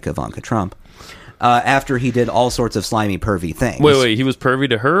 women like Ivanka Trump, after he did all sorts of slimy, pervy things. Wait. He was pervy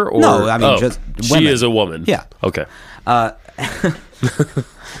to her? Or? No, I mean, just She women. is a woman. Yeah. Okay.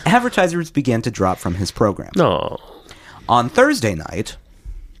 Advertisers began to drop from his program. No. On Thursday night,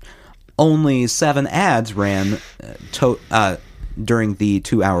 only 7 ads ran during the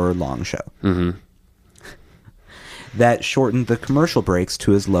 2-hour-long show. Mm-hmm. That shortened the commercial breaks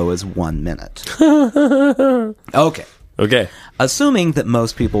to as low as 1 minute. Okay. Assuming that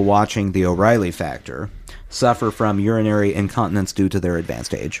most people watching The O'Reilly Factor suffer from urinary incontinence due to their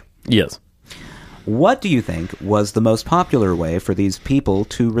advanced age, Yes. what do you think was the most popular way for these people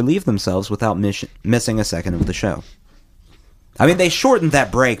to relieve themselves without missing a second of the show? I mean, they shortened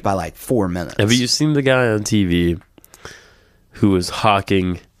that break by like 4 minutes. Have you seen the guy on TV who was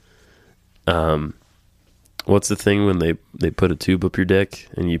hawking? What's the thing when they put a tube up your dick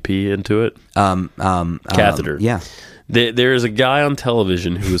and you pee into it? Catheter. Yeah. There is a guy on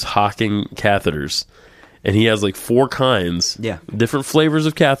television who is hawking catheters, and he has like 4 kinds, different flavors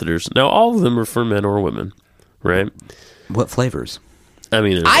of catheters. Now, all of them are for men or women, right? What flavors? I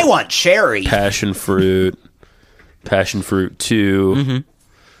mean, I want cherry. passion fruit 2.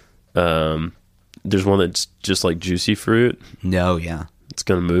 There's one that's just like juicy fruit. No, yeah. It's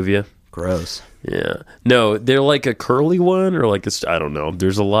gonna move you. Gross. Yeah. No, they're like a curly one or like I don't know.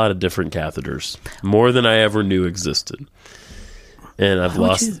 There's a lot of different catheters. More than I ever knew existed. And I've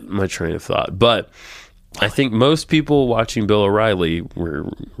lost my train of thought. But I think most people watching Bill O'Reilly were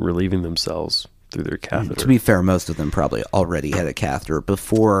relieving themselves through their catheter. To be fair, most of them probably already had a catheter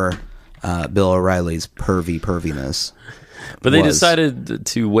before Bill O'Reilly's perviness. But they decided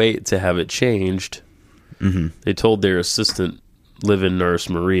to wait to have it changed. Mm-hmm. They told their assistant live-in nurse,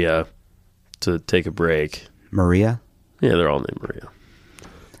 Maria, to take a break. Maria? Yeah, they're all named Maria.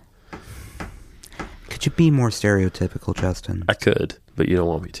 Could you be more stereotypical, Justin? I could, but you don't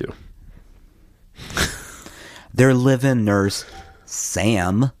want me to. Their live-in nurse,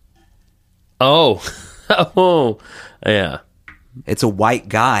 Sam. Oh. Oh. Yeah. It's a white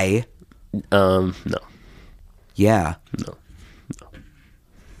guy. No. Yeah. No.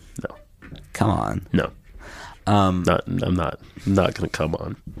 Come on. No. I'm not gonna come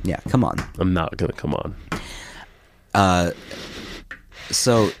on. Yeah, come on. I'm not gonna come on.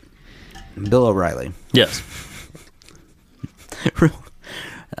 So, Bill O'Reilly. Yes.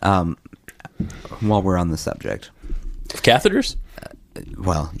 While we're on the subject. Catheters?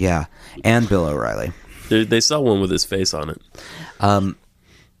 Well, yeah. And Bill O'Reilly. They saw one with his face on it.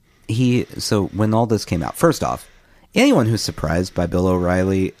 So when all this came out, first off, anyone who's surprised by Bill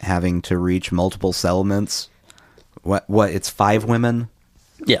O'Reilly having to reach multiple settlements, what it's 5 women?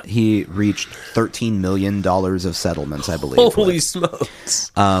 Yeah. He reached $13 million of settlements, I believe. Holy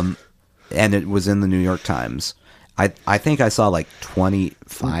smokes. And it was in the New York Times. I think I saw like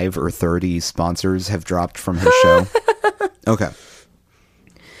 25 or 30 sponsors have dropped from his show. Okay.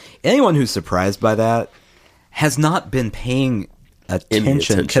 Anyone who's surprised by that has not been paying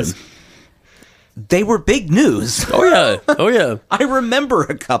attention because they were big news. Oh, yeah. Oh, yeah. I remember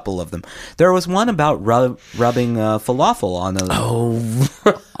a couple of them. There was one about rubbing falafel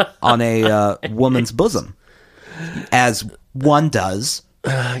on a woman's bosom, as one does.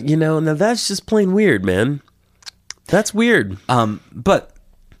 Now that's just plain weird, man. That's weird. But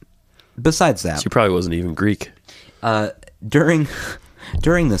besides that, She probably wasn't even Greek. during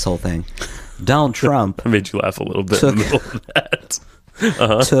this whole thing, Donald Trump I made you laugh a little bit in the middle of that.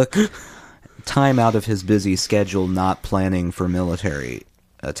 took time out of his busy schedule not planning for military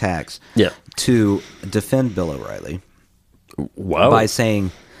attacks to defend Bill O'Reilly by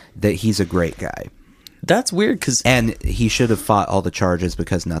saying that he's a great guy. That's weird because... And he should have fought all the charges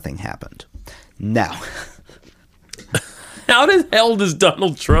because nothing happened. Now... How the hell does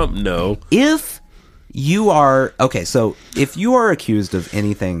Donald Trump know? If you are... Okay, so if you are accused of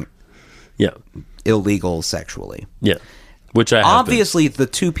anything illegal sexually... Yeah. Which I have obviously, the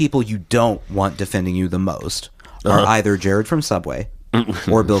 2 people you don't want defending you the most are either Jared from Subway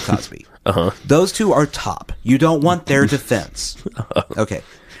or Bill Cosby. Those 2 are top. You don't want their defense. Okay.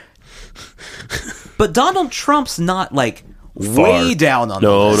 But Donald Trump's not, like, way down on the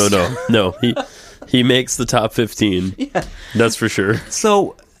list. No. He makes the top 15. Yeah. That's for sure.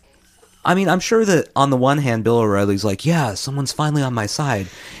 So, I mean, I'm sure that on the one hand, Bill O'Reilly's like, yeah, someone's finally on my side.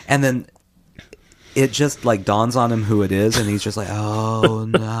 And then it just, like, dawns on him who it is, and he's just like, oh,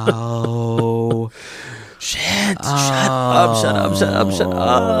 no. Shut up.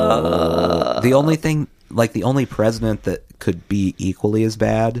 The only thing, like, the only president that could be equally as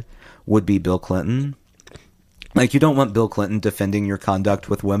bad would be Bill Clinton. Like, you don't want Bill Clinton defending your conduct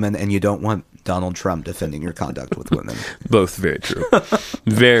with women, and you don't want Donald Trump defending your conduct with women. Both very true.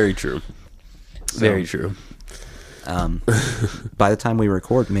 Very true. Very true. By the time we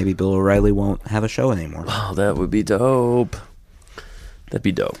record, maybe Bill O'Reilly won't have a show anymore. Oh, that would be dope. That'd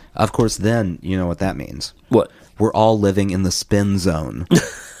be dope. Of course, then, you know what that means. What? We're all living in the spin zone.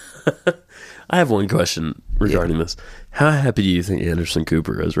 I have one question regarding this. How happy do you think Anderson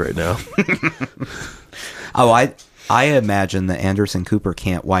Cooper is right now? Oh, I imagine that Anderson Cooper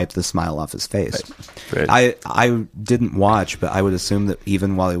can't wipe the smile off his face. Right. I didn't watch, but I would assume that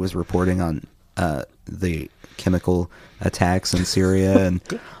even while he was reporting on the chemical attacks in Syria and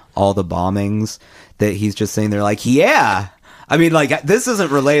all the bombings, that he's just sitting there like, yeah, I mean, like, this isn't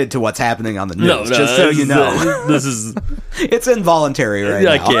related to what's happening on the news, No, just so you know. This is. It's involuntary right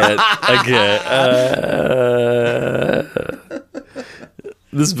I now. can't.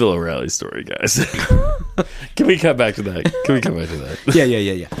 This Bill O'Reilly story, guys. Can we come back to that?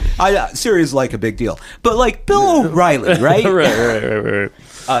 Yeah. Syria's like a big deal. But, like, Bill O'Reilly, right? right.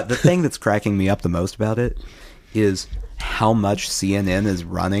 The thing that's cracking me up the most about it is how much CNN is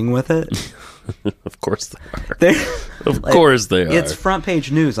running with it. Of course they are. Of course they are. It's front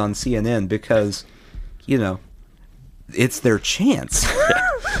page news on CNN because, you know, it's their chance.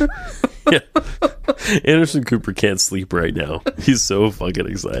 Yeah. Anderson Cooper can't sleep right now. He's so fucking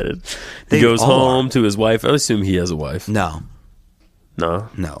excited. He They goes all home are. to his wife. I assume he has a wife. No.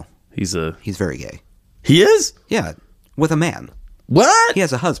 No. He's very gay. He is? Yeah, with a man. What? He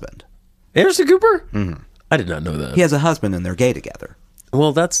has a husband. Anderson Cooper? Mm-hmm. I did not know that. He has a husband and they're gay together.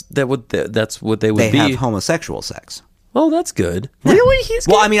 Well, that's what they would They be. have homosexual sex. Oh, that's good. Really? He's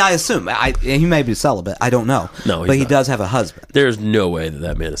gay? Well, I mean, I assume. He may be celibate. I don't know. No, he's but he not. does have a husband. There's no way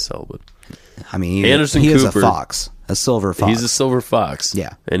that man is celibate. I mean, Anderson he is Cooper. a fox, a silver fox. He's a silver fox.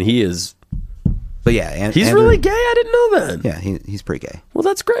 Yeah. And he is... But yeah, He's really gay? I didn't know that. Yeah, he's pretty gay. Well,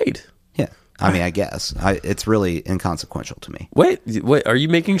 that's great. Yeah, I mean, I guess it's really inconsequential to me. Wait, are you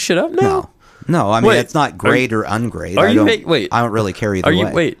making shit up now? No. I mean, Wait, it's not great or ungrade. are I you don't, make- wait. I don't really care either Are you...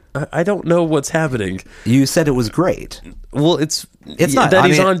 way. Wait, I don't know what's happening. You said it was great. Well, it's not. that I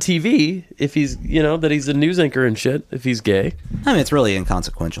he's mean- on TV. If he's, that he's a news anchor and shit. If he's gay, I mean, it's really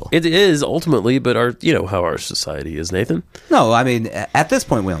inconsequential. it is ultimately. But how our society is, Nathan. No, I mean, at this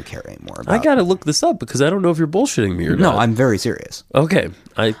point, we don't care anymore. I gotta look this up because I don't know if you're bullshitting me or No, not. I'm very serious. Okay,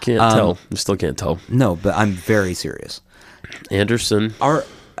 I can't tell. I still can't tell. No, but I'm very serious. Anderson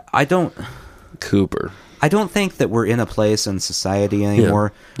I don't Cooper. think that we're in a place in society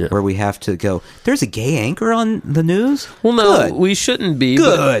anymore Yeah. where we have to go, there's a gay anchor on the news? Well, no, Good. we shouldn't be.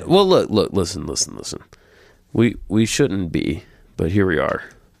 Good. But, well, look, listen. We shouldn't be, but here we are.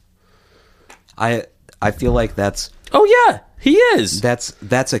 I feel like that's Oh yeah, he is.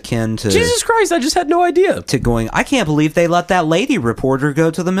 that's akin to Jesus Christ! I just had no idea. to going, I can't believe they let that lady reporter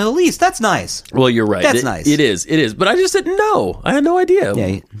go to the Middle East. That's nice. Well, you're right. That's nice. It is. But I just didn't know. I had no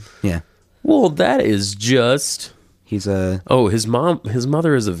idea. Yeah. Well, that is just. He's a Oh, his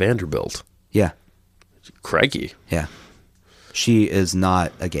mother is a Vanderbilt. yeah. Crikey. Yeah. She is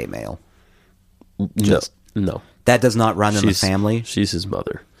not a gay male. No. That does not run in the family. She's his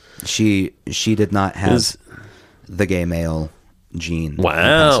mother. She did not have His- the gay male gene.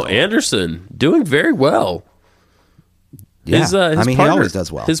 Wow, Anderson doing very well. Yeah. His I mean, he partner, always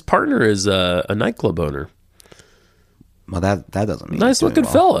does well. His partner is a nightclub owner. Well, that doesn't mean Nice he's doing looking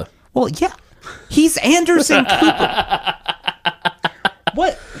well. fella. Well, yeah. He's Anderson Cooper.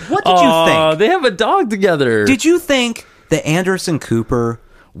 What did you think? They have a dog together. Did you think that Anderson Cooper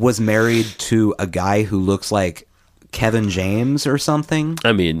was married to a guy who looks like Kevin James or something?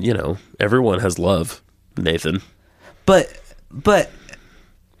 I mean, everyone has love, Nathan. But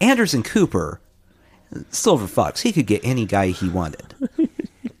Anderson Cooper, Silver Fox, he could get any guy he wanted. You're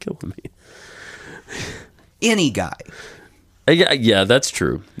killing me. Any guy. Yeah, that's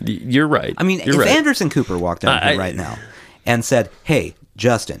true. You're right. I mean, You're if right. Anderson Cooper walked down here right now and said, "Hey,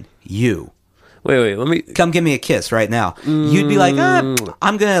 Justin, you Wait, let me. come give me a kiss right now," you'd be like, I'm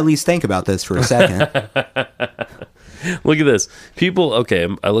going to at least think about this for a second. Look at this. People, okay,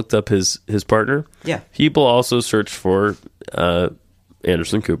 I looked up his partner. Yeah. People also searched for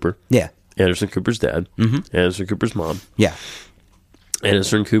Anderson Cooper. Yeah. Anderson Cooper's dad. Mm-hmm. Anderson Cooper's mom. Yeah.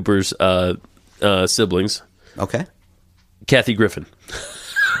 Anderson Cooper's siblings. Okay. Kathy Griffin.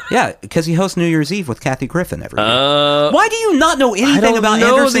 Yeah, because he hosts New Year's Eve with Kathy Griffin every year. Uh, Why do you not know I anything don't about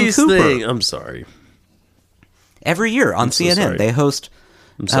know Anderson these Cooper? things. I'm sorry. Every year on so CNN, sorry. they host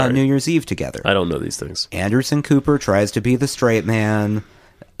sorry. New Year's Eve together. I don't know these things. Anderson Cooper tries to be the straight man,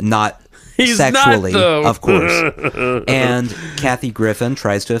 not He's not, sexually, though. of course. And Kathy Griffin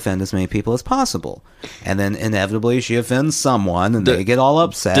tries to offend as many people as possible. And then inevitably she offends someone and they get all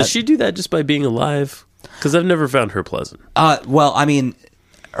upset. Does she do that just by being alive? Because I've never found her pleasant. Well, I mean,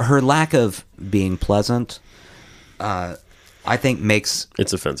 her lack of being pleasant, I think makes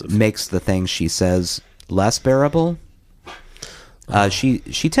It's offensive. the things she says less bearable. She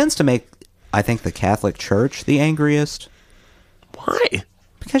tends to make, I think, the Catholic Church the angriest Why?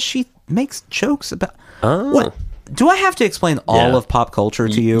 because she makes jokes about. Oh. What? Do I have to explain all Yeah. of pop culture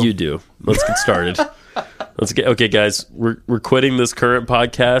to you? You do. Let's get started. Okay, guys. We're quitting this current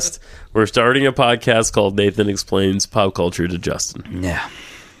podcast. We're starting a podcast called Nathan Explains Pop Culture to Justin. Yeah,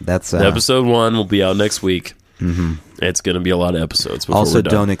 that's Episode 1 will be out next week. Mm-hmm. It's going to be a lot of episodes. Before also we're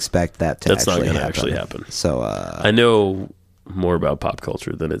done. don't expect that to That's not actually gonna happen. actually happen. So I know more about pop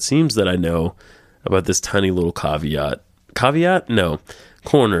culture than it seems that I know about this tiny little caveat? No.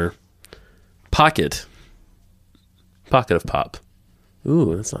 Corner. Pocket of pop.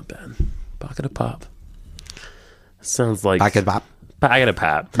 Ooh, that's not bad. Pocket of pop. Sounds like... Pocket pop. Pocket of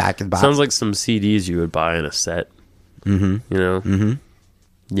pop. Pocket pop. Sounds like some CDs you would buy in a set. Mm-hmm. You know? Mm-hmm.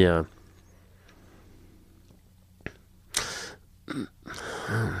 Yeah.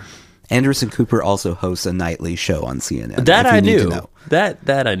 Anderson Cooper also hosts a nightly show on CNN. That if you I need to knew. know.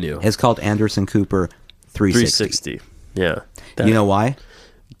 That I knew. It's called Anderson Cooper 360. 360. Yeah. You know why?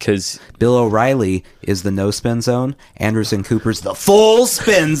 Because Bill O'Reilly is the no spin zone. Anderson Cooper's the full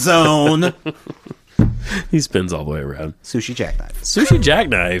spin zone. he spins all the way around. Sushi jackknife. Sushi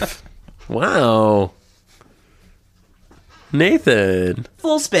jackknife. Wow. Nathan.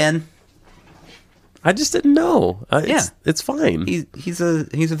 Full spin. I just didn't know. Yeah. It's fine. He's a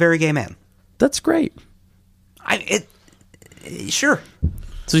very gay man. That's great. Sure.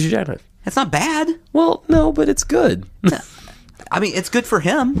 Sushi jackknife. It's not bad. Well, no, but it's good. I mean, it's good for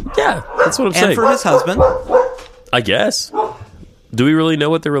him Yeah, that's what I'm and saying. for his husband. I guess. Do we really know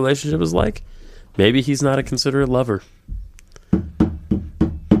what their relationship is like? Maybe he's not a considerate lover.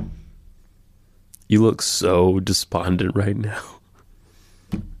 You look so despondent right now.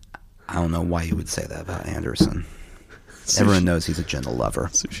 I don't know why you would say that about Anderson. Everyone knows he's a gentle lover.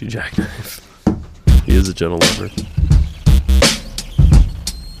 Sushi jackknife. He is a gentle lover.